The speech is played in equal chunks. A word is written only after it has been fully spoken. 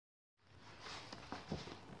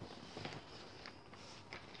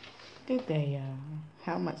Good day,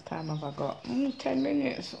 how much time have I got? 10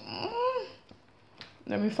 minutes.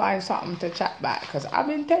 Let me find something to chat back, because I've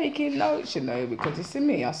been taking notes, you know, because it's in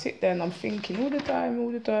me. I sit there and I'm thinking all the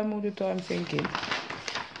time thinking.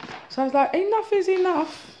 So I was like, enough is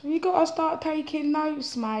enough. You got to start taking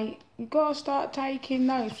notes, mate. You got to start taking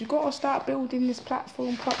notes. You got to start building this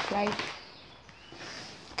platform properly.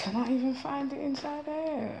 Can I even find it inside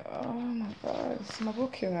there? Oh my God, it's my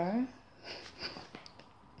book, you know.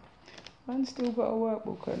 I've still got a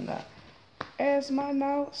workbook on that. Here's my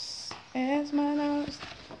notes.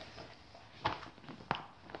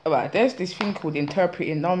 Alright, there's this thing called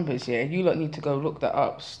interpreting numbers, yeah. You lot need to go look that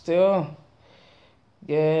up still.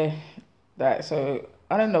 Yeah. So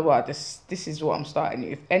I don't know why this is what I'm starting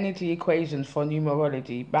with. Energy equations for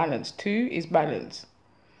numerology. Balance. 2 is balance.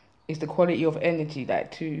 It's the quality of energy,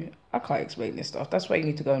 like 2. I can't explain this stuff. That's why you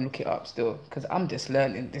need to go and look it up still, because I'm just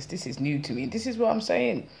learning this. This is new to me. This is what I'm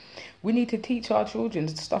saying. We need to teach our children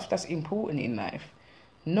the stuff that's important in life,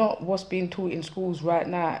 not what's being taught in schools right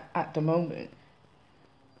now at the moment.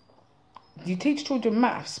 You teach children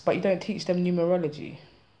maths, but you don't teach them numerology.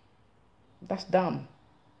 That's dumb.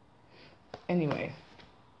 Anyway,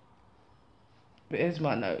 but here's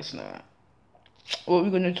my notes now. What we're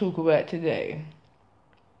going to talk about today.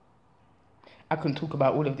 I can talk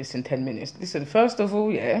about all of this in 10 minutes. Listen, first of all,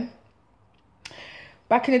 yeah.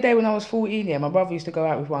 Back in the day when I was 14, yeah, my brother used to go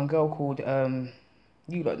out with one girl called,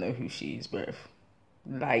 you don't know who she is, bruv.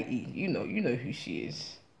 Lighty, you know who she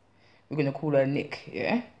is. We're going to call her Nick,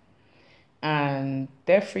 yeah. And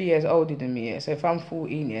they're 3 years older than me, yeah. So if I'm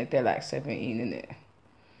 14, yeah, they're like 17, innit?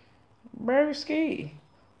 Broski.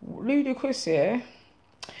 Ludicrous, yeah.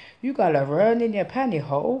 You got a run in your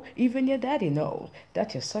pantyhole. Even your daddy knows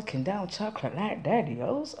that you're sucking down chocolate like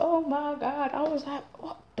daddy-os. Oh my God. I was like,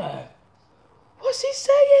 what the? What's he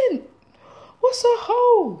saying? What's a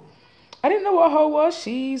hoe? I didn't know what a hoe was.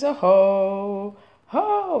 She's a hoe.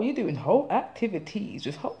 Ho, you're doing hoe activities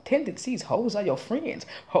with hoe tendencies. Hoes are your friends.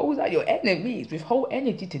 Hoes are your enemies with hoe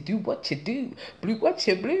energy to do what you do. Blue what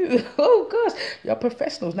you blue. Oh gosh, you're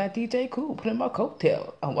professionals, not DJ Cool. Put in my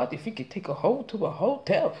coattail. And what if you could take a hoe to a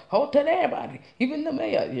hotel? Hotel everybody, even the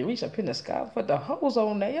mayor. You reach up in the sky for the hoes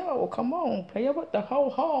on there. Yo, come on, player with the whole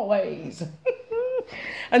hallways.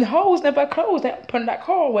 And hoes never close. They open like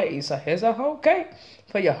hallways. So here's a whole cake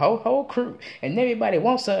for your whole crew. And everybody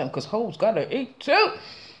wants some because hoes gotta eat too.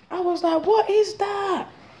 I was like, what is that?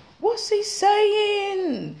 What's he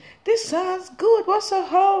saying? This sounds good. What's a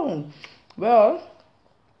hoe? Well,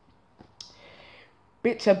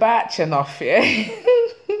 bitch a batch enough, yeah?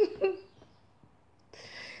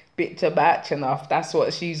 Bitch a batch enough. That's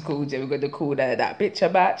what she's called. Yeah, we're going to call her that. Bitch a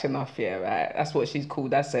batch enough, yeah, right? That's what she's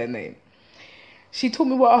called. That's her name. She told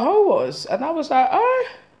me what a hoe was. And I was like, oh,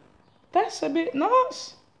 that's a bit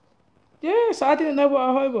nuts. Yeah, so I didn't know what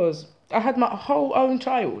a hoe was. I had my whole own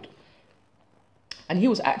child. And he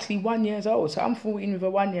was actually 1 year old. So I'm 14 with a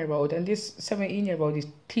 1-year-old. And this 17-year-old is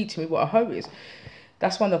teaching me what a hoe is.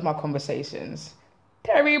 That's one of my conversations.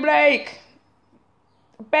 Terry Blake.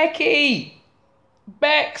 Becky.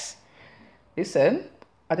 Bex. Listen.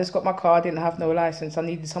 I just got my car, I didn't have no license. I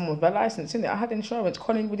needed someone with a license, innit? I had insurance.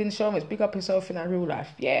 Colin with insurance, big up yourself in that real life.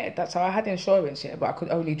 Yeah, that's how I had insurance, yeah, but I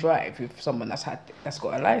could only drive with someone that's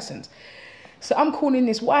got a license. So I'm calling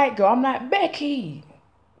this white girl. I'm like, Becky.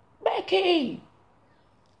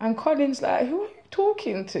 And Colin's like, who are you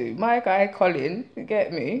talking to? My guy, Colin, you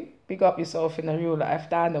get me? Big up yourself in the real life.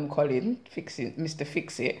 Down Colin, Mr.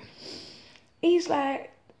 Fix-It. He's like,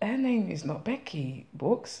 her name is not Becky,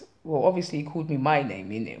 Books. Well, obviously he called me my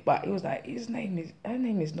name, innit? But he was like, her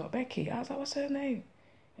name is not Becky. I was like, what's her name?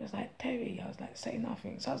 He was like, Terry. I was like, say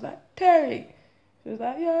nothing. So I was like, Terry. She was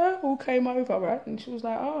like, yeah, all came over, right? And she was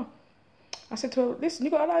like, oh. I said to her, listen,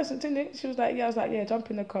 you got a license, innit? She was like, yeah. I was like, yeah,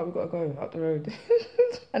 jump in the car. We got to go up the road.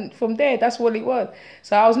 And from there, that's what it was.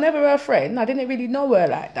 So I was never her friend. I didn't really know her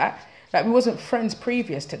like that. Like, we wasn't friends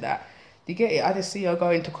previous to that. You get it? I just see her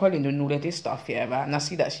going to Colin and all of this stuff, yeah, right? And I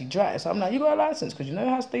see that she drives. So I'm like, you got a license? Because you know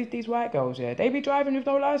how these white girls, yeah, they be driving with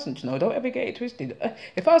no license, you know, don't ever get it twisted.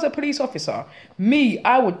 If I was a police officer,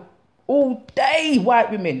 I would all day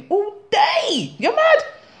white women, all day. You're mad?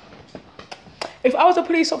 If I was a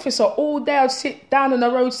police officer, all day I'd sit down on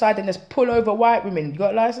the roadside and just pull over white women. You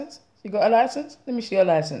got a license? You got a license? Let me see your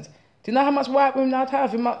license. Do you know how much white women I'd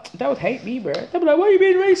have? They would hate me, bro. They'd be like, what are you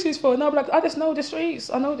being racist for? And I'd be like, I just know the streets.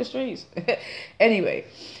 I know the streets. Anyway,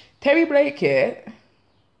 Terry Blake here,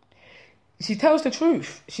 she tells the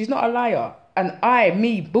truth. She's not a liar.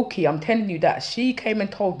 And Bookie, I'm telling you that. She came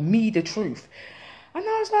and told me the truth. And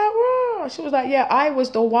I was like, wow. She was like, yeah, I was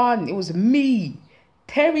the one. It was me.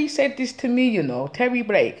 Terry said this to me, you know. Terry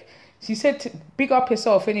Blake. She said, big up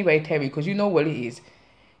yourself anyway, Terry, because you know what it is.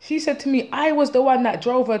 She said to me, I was the one that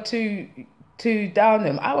drove her to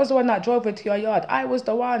Downham. I was the one that drove her to your yard. I was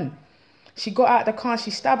the one. She got out the car, she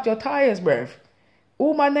stabbed your tyres, bruv.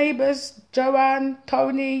 All my neighbours, Joanne,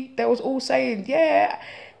 Tony, they was all saying, yeah.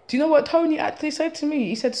 Do you know what Tony actually said to me?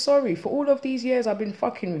 He said, sorry, for all of these years I've been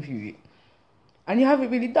fucking with you. And you haven't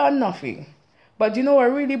really done nothing. But do you know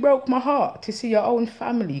what really broke my heart? To see your own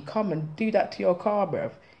family come and do that to your car,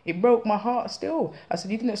 bruv. It broke my heart still. I said,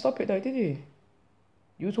 you didn't stop it though, did you?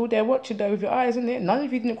 You was all there watching though with your eyes, isn't it? None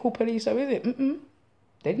of you didn't call police though, is it?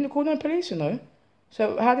 They didn't call no police, you know.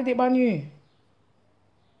 So how did it ban you?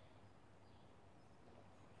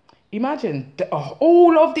 Imagine,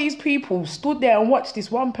 all of these people stood there and watched this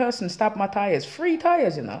one person stab my tyres. 3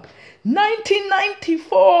 tyres, you know.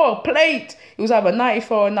 1994 plate. It was either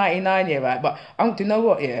 94 or 99, yeah, right? But do you know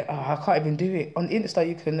what, yeah? I can't even do it. On Insta,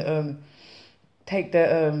 you can take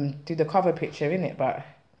the, do the cover picture, innit? But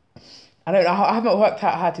I haven't worked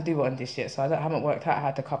out how to do it on this yet. So I haven't worked out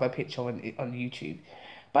how to cover a picture on YouTube.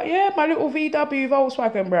 But yeah, my little VW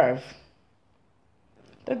Volkswagen, bruv.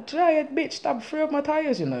 The giant bitch stabbed 3 of my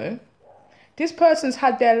tyres, you know. This person's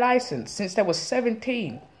had their license since they was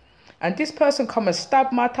 17. And this person come and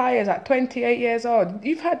stabbed my tyres at 28 years old.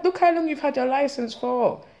 Look how long you've had your license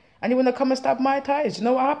for. And you want to come and stab my tyres. You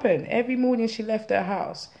know what happened? Every morning she left her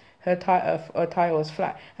house, her tyre was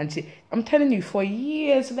flat. And I'm telling you, for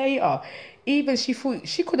years later, even she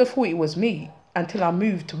could have thought it was me until I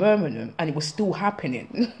moved to Birmingham and it was still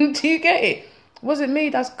happening. Do you get it? It wasn't me,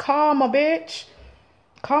 that's karma, bitch.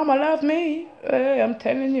 Karma love me. Hey, I'm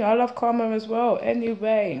telling you, I love karma as well.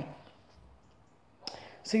 Anyway.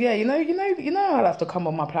 So yeah, you know I'll have to come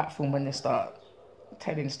on my platform when they start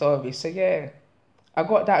telling stories. So yeah, I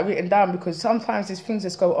got that written down because sometimes there's things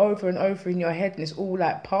that go over and over in your head and it's all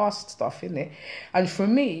like past stuff, isn't it? And for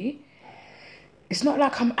me, it's not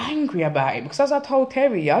like I'm angry about it because as I told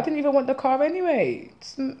Terry, I didn't even want the car anyway.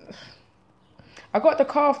 I got the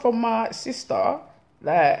car from my sister,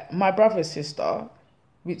 like my brother's sister,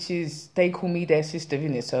 which is, they call me their sister,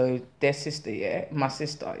 innit? So their sister, yeah, my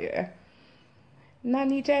sister, yeah.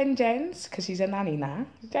 Nanny Jens, because she's a nanny now.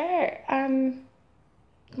 Yeah, and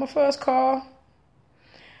my first car.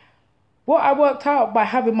 What I worked out by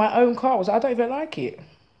having my own car was I don't even like it.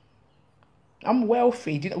 I'm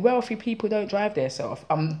wealthy. Do you know, wealthy people don't drive themselves.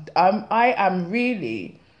 I am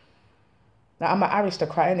really, like, I'm an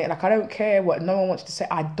aristocrat, innit? Like, I don't care what no one wants to say.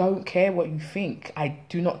 I don't care what you think. I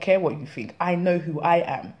do not care what you think. I know who I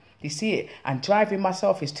am. You see it? And driving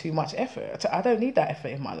myself is too much effort. I don't need that effort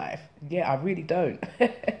in my life. Yeah, I really don't.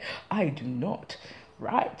 I do not.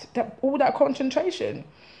 Right? All that concentration.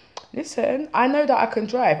 Listen, I know that I can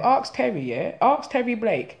drive. Ask Terry, yeah? Ask Terry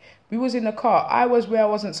Blake. We was in the car. I was where I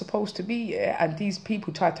wasn't supposed to be, yeah? And these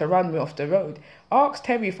people tried to run me off the road. Ask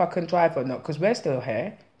Terry if I can drive or not, because we're still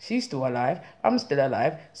here. She's still alive. I'm still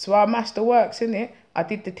alive. So I mashed the works, innit? I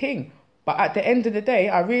did the thing. But at the end of the day,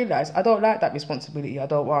 I realised I don't like that responsibility. I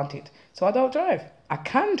don't want it. So I don't drive. I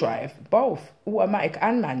can drive both, automatic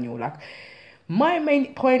and manual. Like, my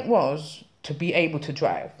main point was to be able to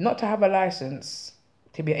drive, not to have a licence,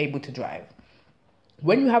 to be able to drive.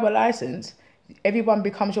 When you have a licence, everyone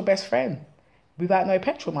becomes your best friend without no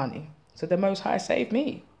petrol money. So the Most High saved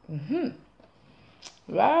me.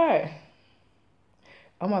 Right.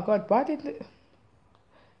 Oh my God, why did it...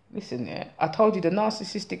 Listen, yeah, I told you the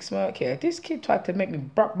narcissistic smirk here. This kid tried to make me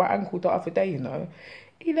broke my ankle the other day, you know.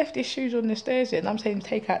 He left his shoes on the stairs here and I'm saying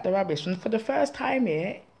take out the rubbish. And for the first time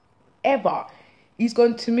here, ever, he's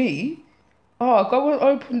gone to me, oh, go and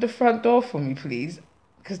open the front door for me, please.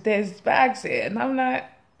 Because there's bags here. And I'm like,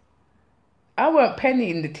 I weren't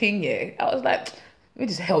pennying the thing yet. I was like, let me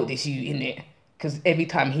just held this you in it. Because every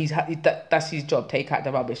time that's his job, take out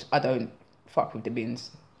the rubbish. I don't fuck with the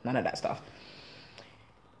bins. None of that stuff.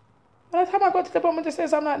 By the time I got to the bottom of the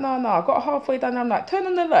stairs, I'm like, no. I got halfway down, I'm like, turn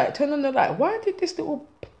on the light. Why did this little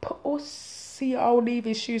pussy old leave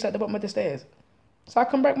his shoes at the bottom of the stairs? So I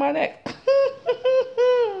can break my neck.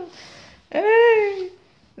 Hey,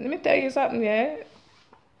 let me tell you something, yeah?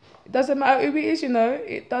 It doesn't matter who it is, you know.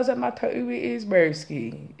 It doesn't matter who it is,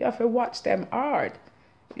 broski. You have to watch them hard.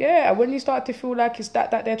 Yeah, when you start to feel like it's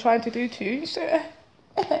that they're trying to do to you, you say,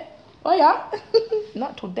 oh yeah,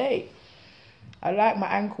 not today. I like my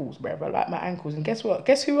ankles, bruv. I like my ankles. And guess what?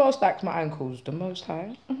 Guess who else likes my ankles? The Most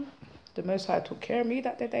High. The Most High took care of me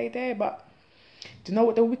that day there. But do you know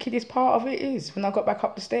what the wickedest part of it is? When I got back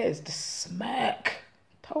up the stairs, the smirk.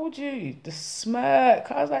 Told you. The smirk.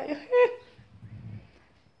 I was like,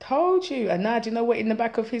 told you. And now do you know what in the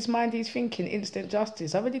back of his mind he's thinking? Instant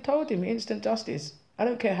justice. I already told him instant justice. I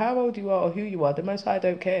don't care how old you are or who you are. The Most High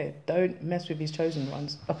don't care. Don't mess with his chosen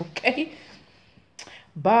ones. Okay?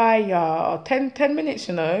 Bye, y'all. 10 minutes,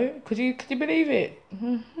 you know. Could you believe it?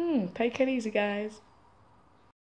 Take it easy, guys.